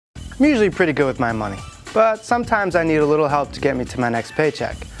I'm usually pretty good with my money, but sometimes I need a little help to get me to my next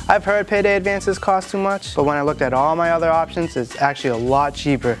paycheck. I've heard payday advances cost too much, but when I looked at all my other options, it's actually a lot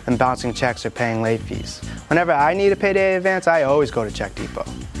cheaper than bouncing checks or paying late fees. Whenever I need a payday advance, I always go to Check Depot.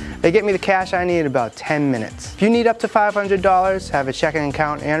 They get me the cash I need in about 10 minutes. If you need up to $500, have a checking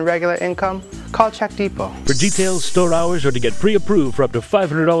account and regular income, call Check Depot. For details, store hours, or to get pre-approved for up to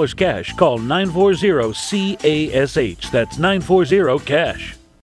 $500 cash, call 940-CASH. That's 940-CASH.